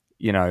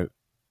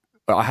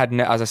 I had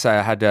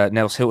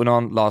Nels Hilton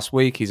on last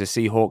week. He's a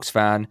Seahawks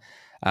fan.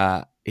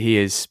 he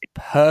is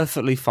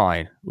perfectly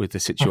fine with the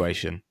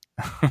situation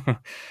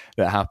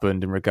that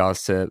happened in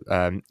regards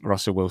to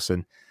Russell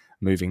Wilson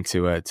moving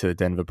to the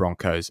Denver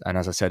Broncos. And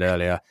as I said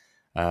earlier,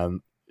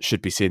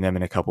 should be seeing them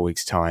in a couple of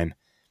weeks' time.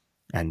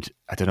 And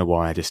I don't know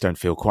why, I just don't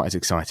feel quite as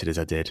excited as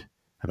I did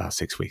about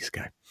 6 weeks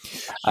ago.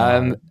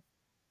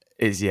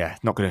 Is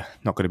not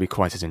gonna be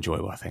quite as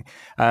enjoyable, I think.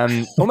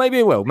 Or maybe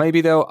it will.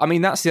 Maybe they'll. I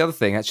mean, that's the other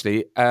thing.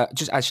 Actually,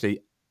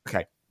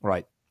 okay,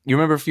 right. You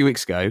remember a few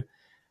weeks ago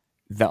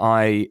that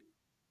I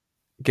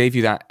gave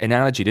you that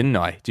analogy, didn't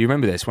I? Do you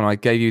remember this? When I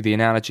gave you the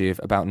analogy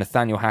about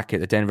Nathaniel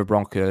Hackett, the Denver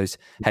Broncos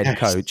head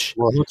coach,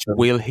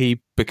 will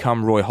he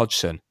become Roy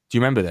Hodgson? Do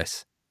you remember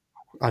this?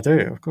 I do,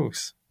 of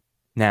course.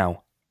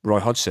 Now, Roy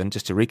Hodgson,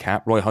 just to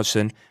recap, Roy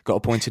Hodgson got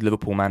appointed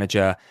Liverpool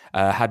manager,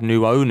 had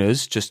new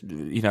owners just,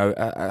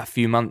 a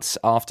few months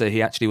after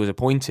he actually was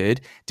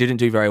appointed, didn't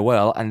do very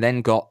well, and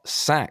then got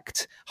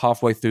sacked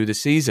halfway through the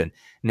season.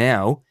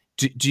 Now,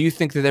 do you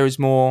think that there is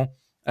more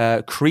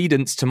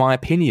credence to my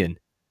opinion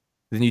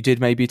than you did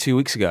maybe 2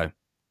 weeks ago?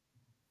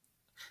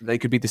 They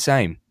could be the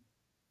same.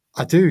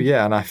 I do,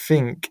 yeah, and I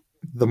think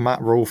the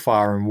Matt Rule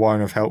firing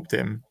won't have helped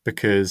him,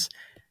 because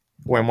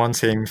when one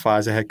team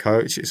fires a head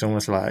coach, it's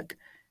almost like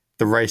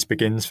the race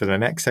begins for the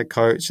next head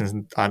coach,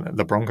 and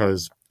the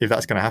Broncos, if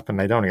that's going to happen,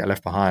 they don't want to get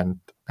left behind,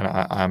 and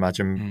I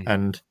imagine.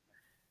 And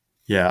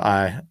yeah,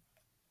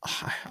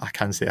 I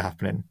can see it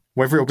happening.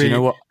 Whether it'll be, you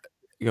know what?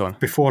 Go on.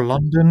 Before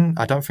London,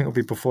 I don't think it'll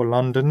be before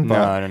London.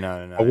 But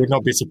No. I would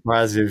not be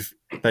surprised if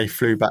they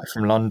flew back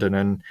from London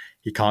and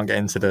he can't get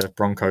into the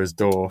Broncos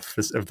door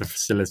of the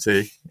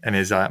facility, and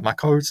he's like, "My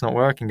code's not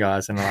working,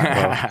 guys." And I'm like,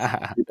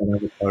 "Well, you don't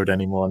have a code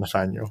anymore,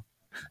 Nathaniel."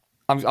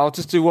 I'll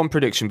just do one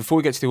prediction before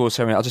we get to the award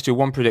ceremony. I'll just do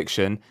one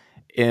prediction.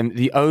 I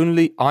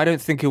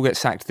don't think he'll get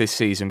sacked this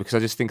season, because I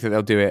just think that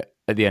they'll do it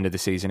at the end of the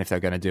season if they're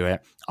going to do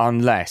it,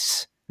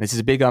 unless, this is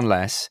a big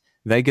unless,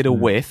 they get a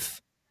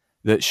whiff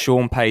that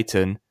Sean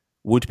Payton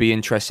would be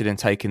interested in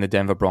taking the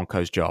Denver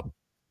Broncos job.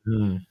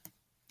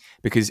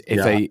 Because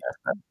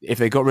if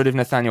they got rid of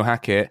Nathaniel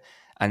Hackett,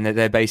 and that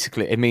they're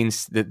basically, it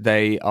means that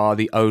they are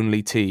the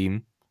only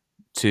team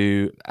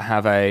to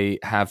have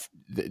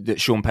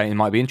that Sean Payton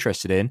might be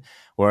interested in.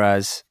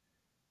 Whereas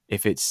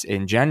if it's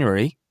in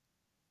January,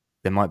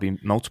 there might be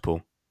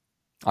multiple.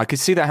 I could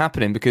see that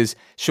happening, because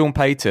Sean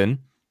Payton,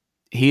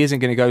 he isn't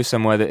going to go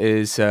somewhere that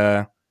is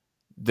that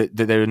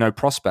there are no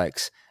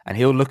prospects, and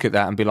he'll look at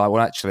that and be like,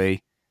 well,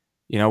 actually,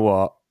 you know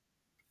what,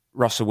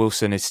 Russell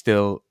Wilson is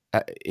still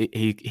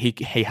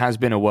he has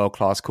been a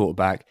world-class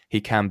quarterback.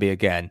 He can be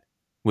again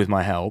with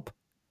my help.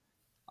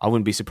 I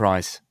wouldn't be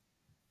surprised.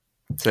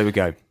 So there we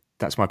go.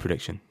 That's my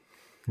prediction.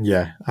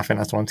 Yeah, I think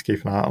that's one to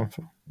keep an eye out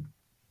on.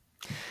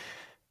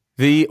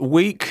 The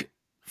week...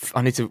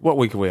 what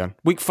week are we on?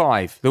 Week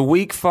 5. The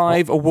Week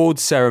 5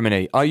 awards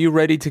ceremony. Are you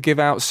ready to give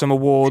out some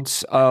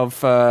awards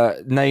of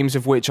names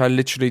of which I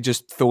literally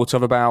just thought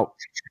of about,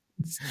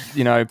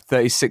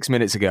 36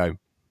 minutes ago?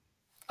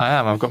 I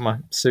am. I've got my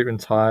suit and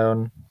tie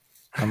on.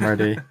 I'm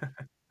ready.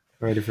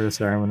 Ready for the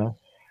ceremony.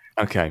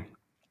 Okay.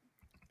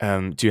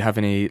 Do you have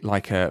any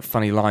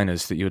funny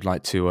liners that you would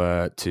like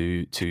to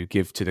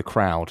give to the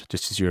crowd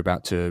just as you're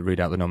about to read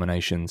out the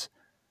nominations?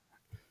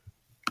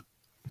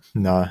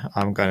 No,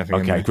 I'm going to.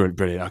 Okay,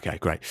 brilliant. Okay,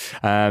 great.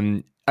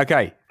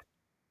 Okay,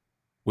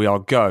 we are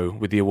go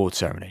with the award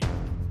ceremony.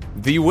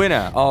 The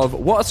winner of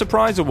What a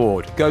Surprise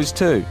Award goes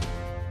to...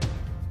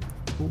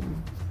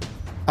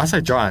 I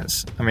say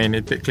Giants. I mean,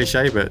 it's a bit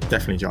cliche, but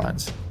definitely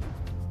Giants.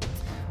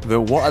 The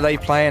What Are They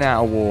Playing At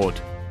Award.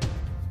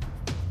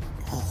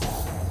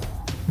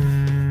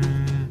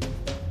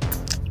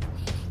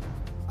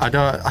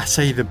 I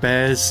say the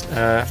Bears,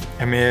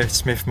 Emir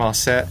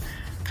Smith-Marset,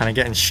 kind of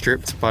getting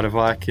stripped by the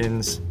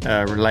Vikings,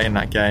 late in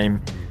that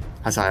game.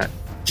 As I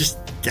just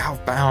get out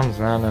of bounds,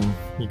 man, and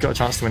you got a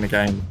chance to win the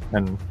game,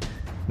 and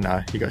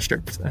no, you got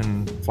stripped,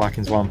 and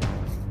Vikings won.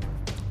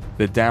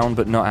 The Down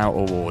But Not Out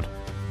Award.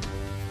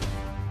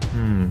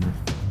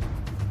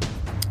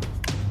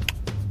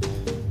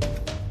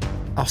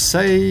 I'll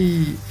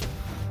say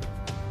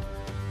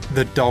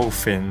the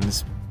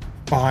Dolphins.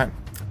 But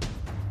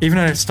even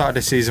though they've started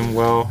the season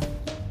well,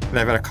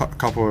 they've had a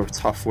couple of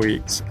tough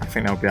weeks. I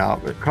think they'll be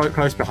out, but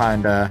close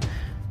behind.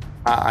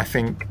 I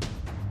think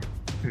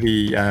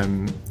the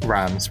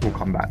Rams will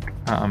come back.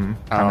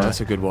 That's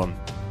a good one.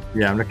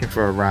 Yeah, I'm looking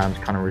for a Rams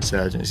kind of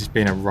resurgence. It's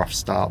been a rough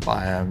start, but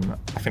I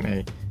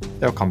think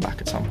they'll come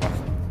back at some point.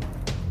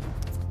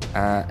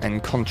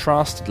 And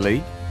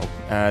contrastedly,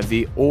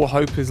 the All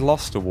Hope Is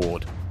Lost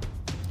Award.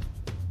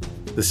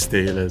 The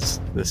Steelers.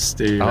 The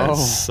Steelers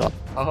suck.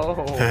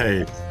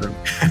 Hey.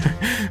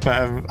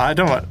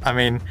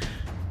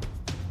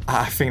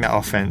 I think that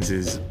offense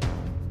is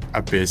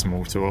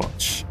abysmal to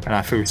watch, and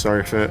I feel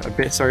a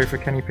bit sorry for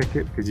Kenny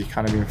Pickett, because he's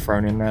kind of been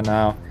thrown in there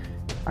now.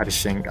 I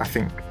think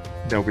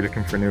they'll be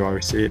looking for a new OC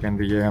at the end of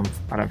the year.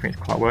 I don't think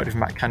it's quite worked with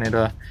Matt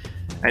Canada.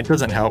 And it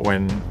doesn't help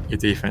when your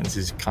defense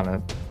is kind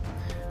of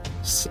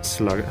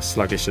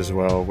sluggish as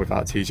well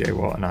without TJ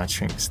Watt, and I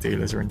think the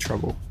Steelers are in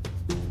trouble.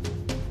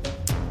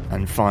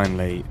 And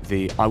finally,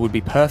 the I would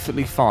be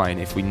perfectly fine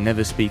if we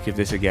never speak of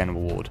this again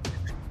award.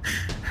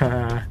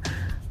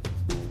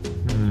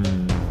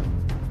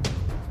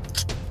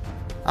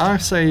 I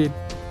say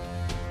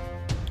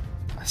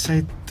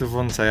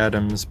Davante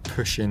Adams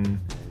pushing.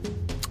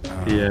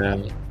 Yeah,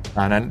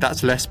 and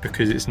that's less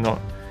because it's not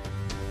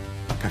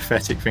a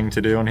pathetic thing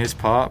to do on his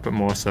part, but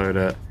more so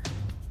that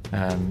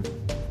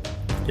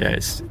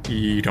it's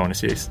you don't want to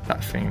see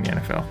that thing in the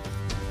NFL.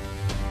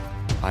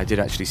 I did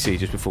actually see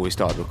just before we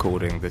started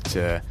recording that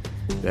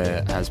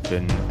there has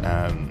been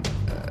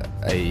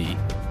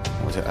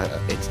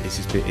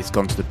it's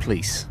gone to the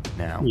police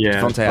now.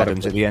 Yeah, Davante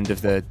Adams at the end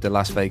of the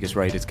Las Vegas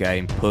Raiders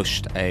game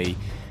pushed a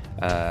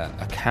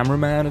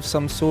cameraman of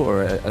some sort,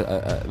 or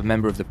a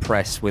member of the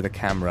press with a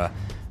camera,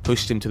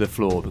 pushed him to the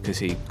floor because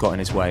he got in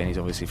his way and he's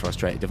obviously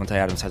frustrated. Davante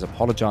Adams has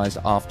apologised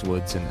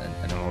afterwards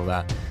and all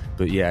that.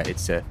 But yeah,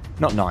 it's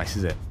not nice,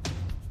 is it?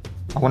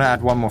 I want to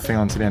add one more thing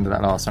on to the end of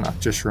that last one. I've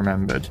just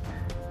remembered.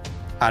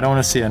 I don't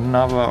want to see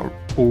another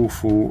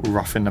awful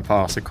roughing the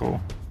passer call,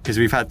 because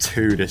we've had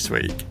 2 this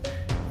week,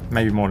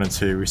 maybe more than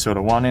 2. We saw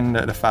the one in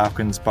the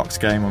Falcons-Bucs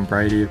game on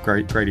Grady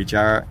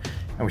Jarrett,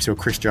 and we saw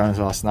Chris Jones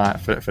last night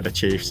for the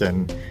Chiefs,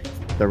 and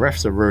the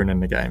refs are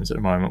ruining the games at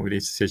the moment with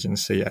these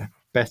decisions. So yeah,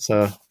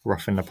 better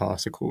roughing the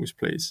passer calls,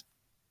 please.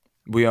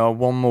 We are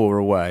one more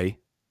away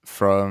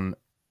from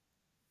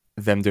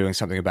them doing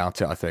something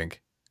about it, I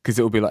think, because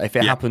it will be like if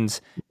it happens,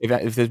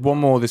 if there's one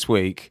more this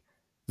week,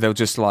 they'll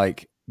just be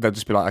like,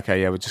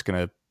 okay, yeah,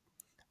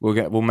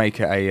 we'll make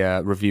it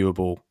a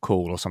reviewable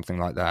call or something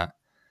like that.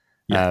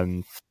 Yeah.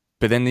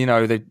 But then they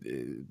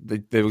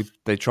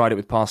tried it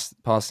with pass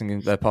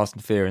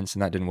interference,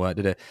 and that didn't work,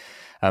 did it?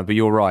 But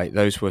you're right;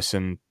 those were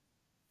some.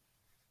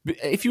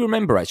 If you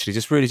remember, actually,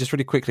 just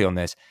really quickly on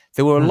this,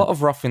 there were a lot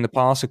of roughing the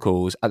passer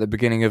calls at the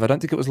beginning of. I don't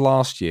think it was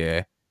last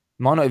year.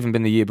 Might not even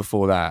been the year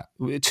before that.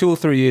 2 or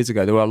 3 years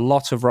ago, there were a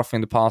lot of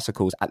roughing the passer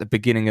calls at the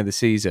beginning of the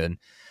season.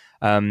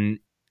 And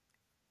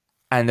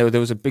there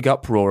was a big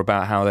uproar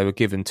about how they were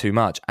given too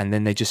much, and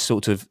then they just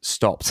sort of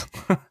stopped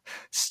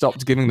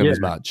giving them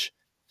as much.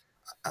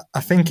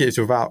 I think it's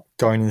without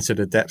going into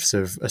the depths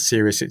of a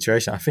serious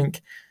situation. I think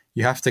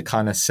you have to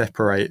kind of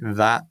separate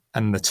that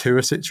and the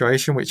Tua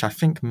situation, which I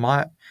think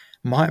might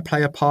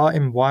play a part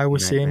in why we're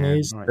seeing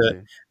these.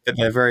 That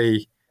they're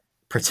very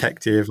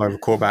protective over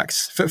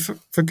quarterbacks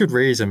for good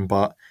reason,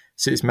 but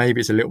so it's a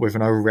little bit of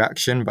an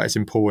overreaction. But it's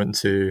important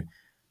to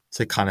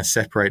kind of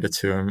separate the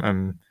two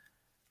and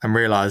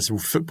realise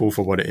football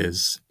for what it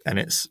is, and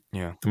it's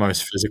the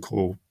most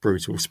physical,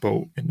 brutal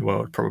sport in the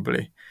world,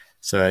 probably.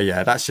 So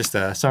yeah, that's just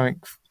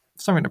something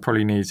that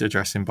probably needs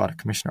addressing by the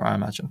commissioner, I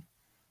imagine.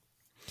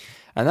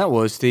 And that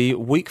was the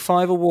Week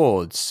 5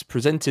 Awards,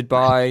 presented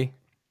by,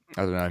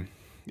 I don't know,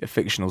 a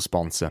fictional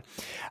sponsor.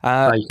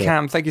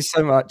 Cam, thank you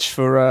so much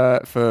for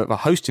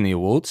hosting the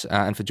awards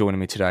and for joining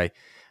me today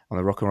on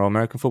the Rock and Roll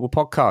American Football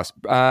Podcast.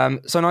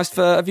 So nice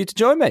of you to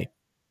join me.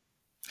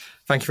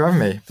 Thank you for having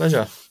me.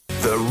 Pleasure.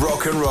 The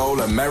Rock and Roll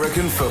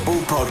American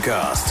Football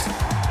Podcast.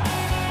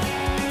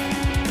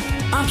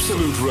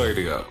 Absolute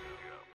Radio.